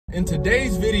In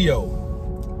today's video,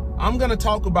 I'm going to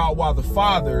talk about why the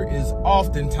Father is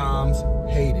oftentimes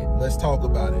hated. Let's talk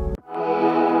about it.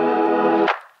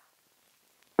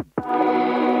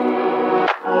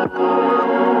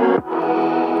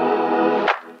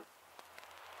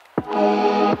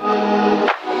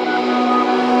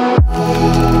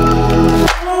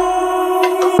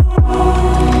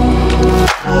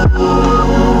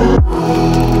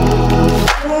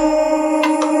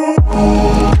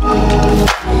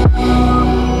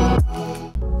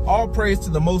 All praise to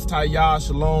the Most High Yah,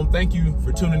 Shalom. Thank you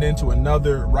for tuning in to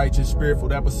another Righteous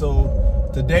Spirit-filled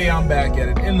episode. Today I'm back at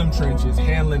it in them trenches,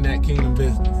 handling that kingdom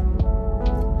business.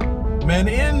 Man,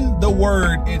 in the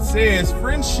word, it says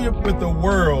friendship with the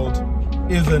world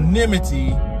is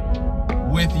enmity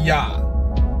with Yah.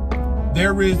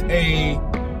 There is a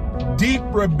deep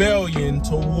rebellion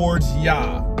towards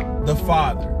Yah, the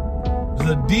Father.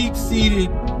 There's a deep-seated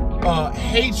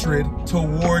hatred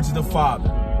towards the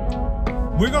Father.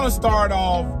 We're going to start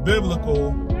off biblical,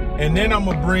 and then I'm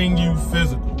going to bring you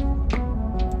physical.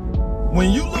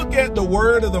 When you look at the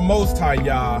word of the Most High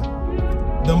Yah,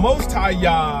 the Most High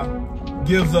Yah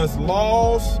gives us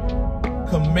laws,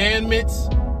 commandments,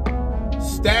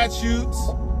 statutes,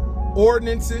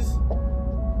 ordinances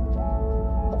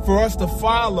for us to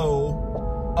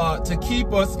follow, to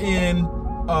keep us in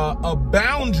a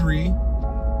boundary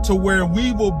to where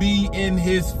we will be in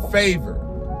his favor,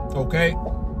 okay?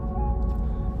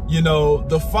 You know,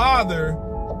 the Father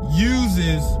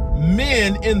uses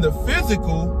men in the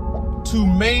physical to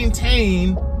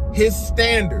maintain his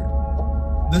standard.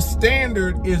 The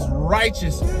standard is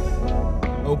righteousness,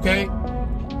 okay?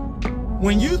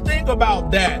 When you think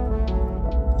about that,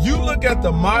 you look at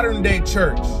the modern day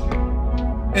church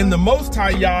and the Most High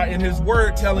Yah in his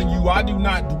word telling you, I do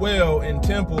not dwell in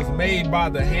temples made by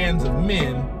the hands of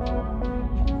men.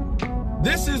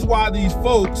 This is why these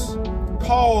folks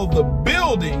call the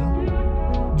building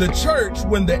the church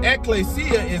when the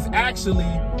ecclesia is actually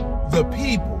the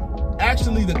people,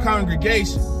 actually the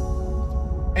congregation.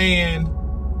 And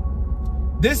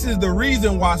this is the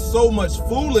reason why so much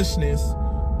foolishness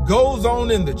goes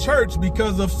on in the church,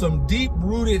 because of some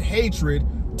deep-rooted hatred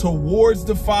towards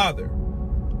the Father.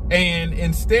 And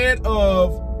instead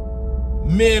of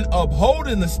men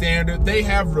upholding the standard, they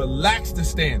have relaxed the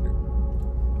standard.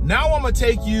 Now I'm going to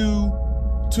take you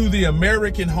to the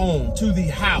American home, to the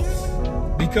house,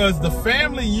 because the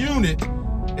family unit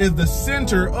is the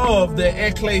center of the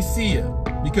ecclesia,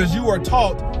 because you are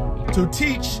taught to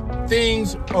teach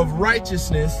things of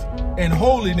righteousness and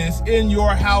holiness in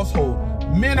your household.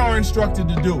 Men are instructed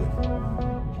to do it.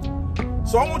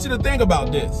 So I want you to think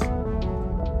about this.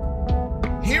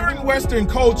 Here in Western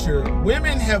culture,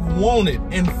 women have wanted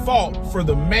and fought for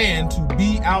the man to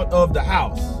be out of the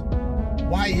house.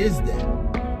 Why is that?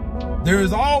 There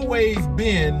has always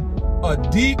been a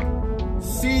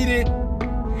deep-seated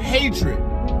hatred,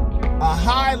 a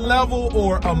high level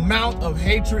or amount of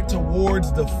hatred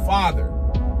towards the Father.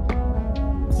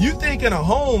 You think in a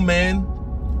home, man,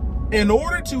 in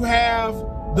order to have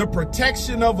the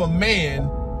protection of a man,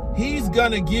 he's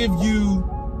gonna give you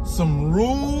some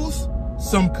rules,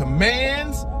 some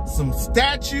commands, some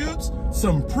statutes,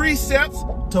 some precepts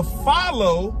to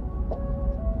follow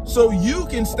so you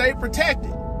can stay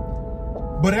protected.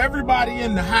 But everybody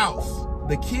in the house,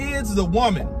 the kids, the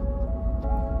woman,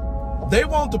 they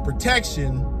want the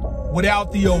protection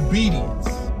without the obedience.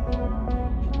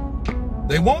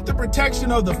 They want the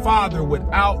protection of the Father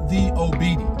without the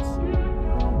obedience.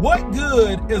 What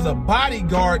good is a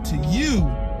bodyguard to you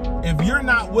if you're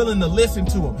not willing to listen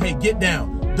to him? Hey, get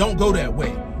down. Don't go that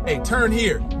way. Hey, turn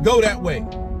here. Go that way.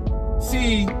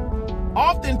 See,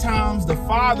 oftentimes the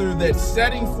Father that's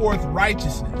setting forth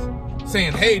righteousness,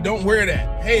 saying, hey, don't wear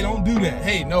that. Hey, don't do that.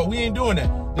 Hey, no, we ain't doing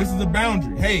that. This is a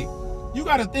boundary. Hey, you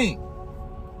got to think.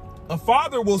 A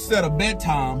father will set a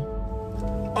bedtime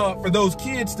for those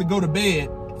kids to go to bed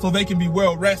so they can be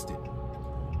well rested.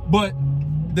 But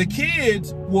the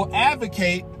kids will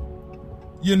advocate,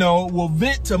 you know, will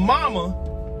vent to mama.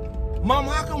 Mom,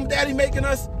 how come daddy making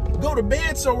us go to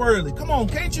bed so early? Come on,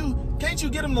 can't you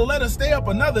get him to let us stay up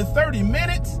another 30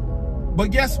 minutes?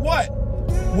 But guess what?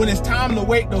 When it's time to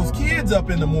wake those kids up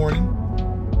in the morning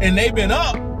and they've been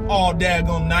up all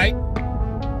daggone night,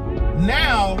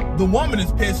 now the woman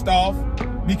is pissed off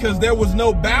because there was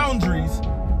no boundaries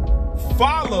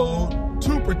followed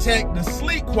to protect the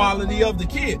sleep quality of the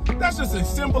kid. That's just a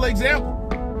simple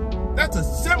example. That's a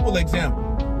simple example.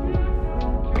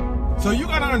 So you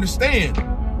got to understand,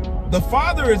 the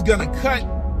Father is going to cut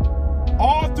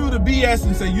all through the BS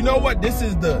and say, you know what? This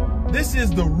is the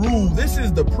rule. This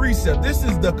is the precept. This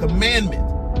is the commandment.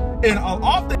 And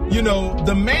often You know,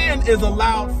 the man is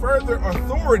allowed further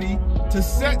authority to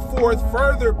set forth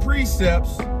further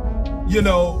precepts, you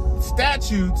know,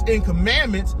 statutes and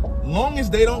commandments, long as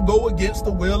they don't go against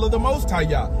the will of the Most High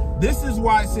Yah. This is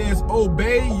why it says,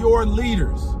 obey your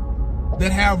leaders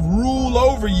that have rule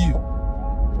over you.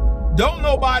 Don't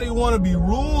nobody want to be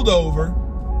ruled over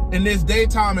in this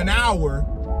daytime and hour,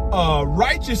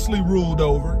 righteously ruled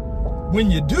over.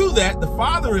 When you do that, the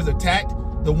father is attacked.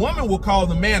 The woman will call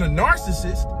the man a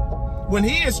narcissist. When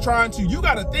he is trying to, you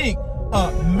got to think,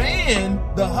 man,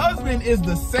 the husband is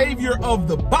the savior of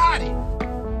the body.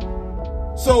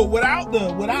 So without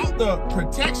the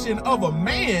protection of a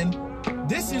man,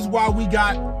 this is why we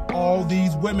got all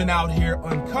these women out here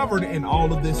uncovered and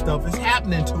all of this stuff is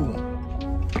happening to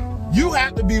them. You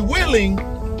have to be willing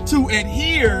to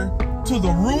adhere to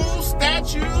the rules,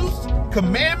 statutes,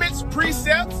 commandments,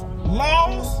 precepts,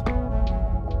 laws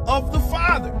of the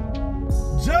Father.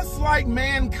 Just like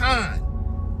mankind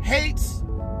hates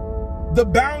the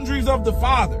boundaries of the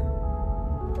Father.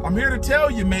 I'm here to tell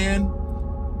you, man,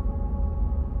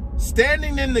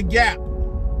 standing in the gap,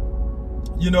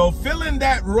 you know, filling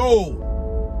that role,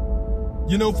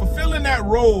 you know, fulfilling that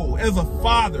role as a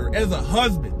father, as a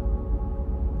husband,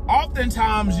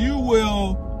 oftentimes you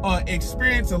will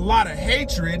experience a lot of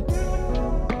hatred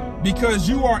because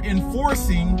you are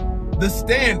enforcing the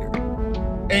standard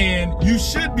and you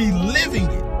should be living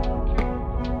it.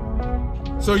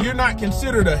 So you're not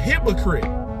considered a hypocrite.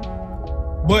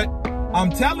 But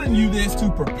I'm telling you this to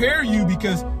prepare you,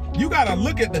 because you got to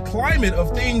look at the climate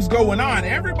of things going on.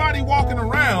 Everybody walking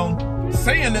around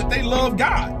saying that they love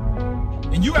God.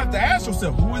 And you have to ask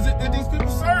yourself, who is it that these people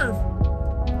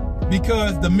serve?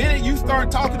 Because the minute you start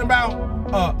talking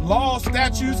about laws,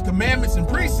 statutes, commandments, and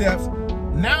precepts,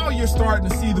 now you're starting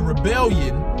to see the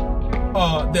rebellion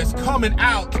that's coming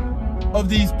out of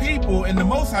these people. And the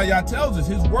Most High Yah tells us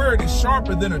his word is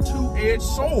sharper than a two-edged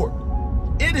sword.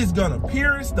 It is going to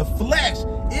pierce the flesh.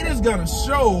 It is going to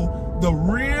show the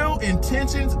real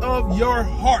intentions of your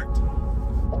heart.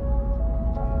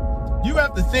 You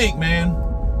have to think, man,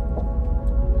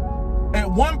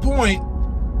 at one point,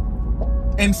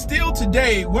 and still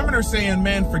today, women are saying,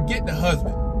 man, forget the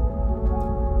husband.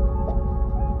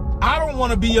 I don't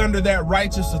want to be under that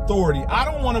righteous authority. I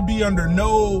don't want to be under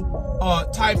no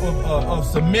type of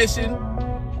submission,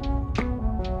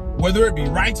 whether it be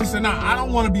righteous or not. I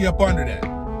don't want to be up under that.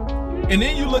 And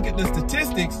then you look at the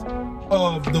statistics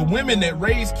of the women that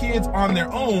raise kids on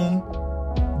their own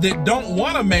that don't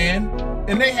want a man,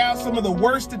 and they have some of the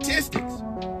worst statistics.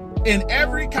 In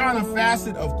every kind of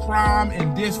facet of crime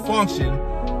and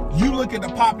dysfunction, you look at the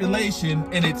population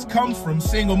and it comes from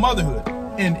single motherhood.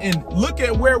 And look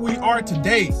at where we are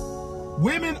today.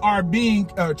 Women are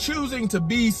choosing to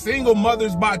be single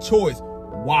mothers by choice.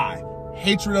 Why?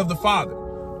 Hatred of the father.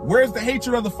 Where's the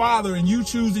hatred of the father in you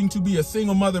choosing to be a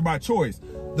single mother by choice?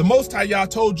 The Most High Yah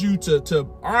told you to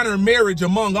honor marriage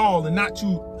among all and not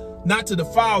to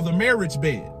defile the marriage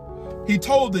bed. He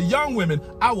told the young women,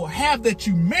 I will have that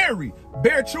you marry,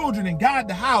 bear children, and guide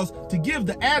the house, to give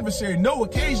the adversary no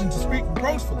occasion to speak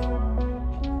reproachfully.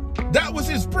 That was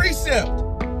his precept.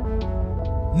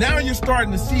 Now you're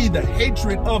starting to see the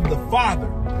hatred of the father.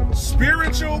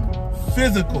 Spiritual,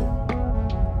 physical.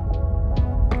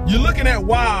 You're looking at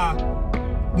why,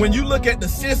 when you look at the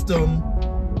system,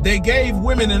 they gave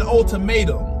women an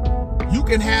ultimatum. You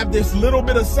can have this little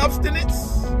bit of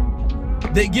substance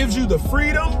that gives you the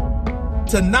freedom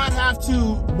to not have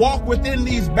to walk within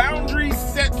these boundaries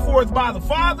set forth by the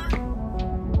Father,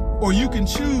 or you can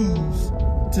choose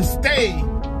to stay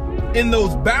in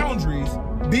those boundaries,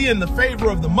 be in the favor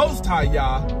of the Most High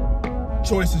Yah.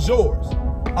 Choice is yours.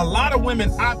 A lot of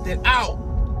women opted out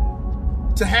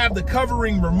to have the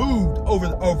covering removed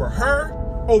over her,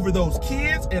 over those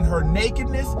kids, and her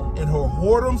nakedness and her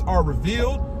whoredoms are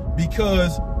revealed,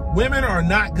 because women are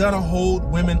not gonna hold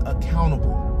women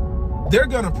accountable. They're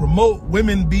going to promote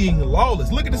women being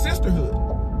lawless. Look at the sisterhood.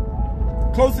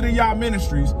 Closer to Yah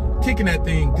Ministries, kicking that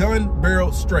thing gun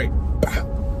barrel straight.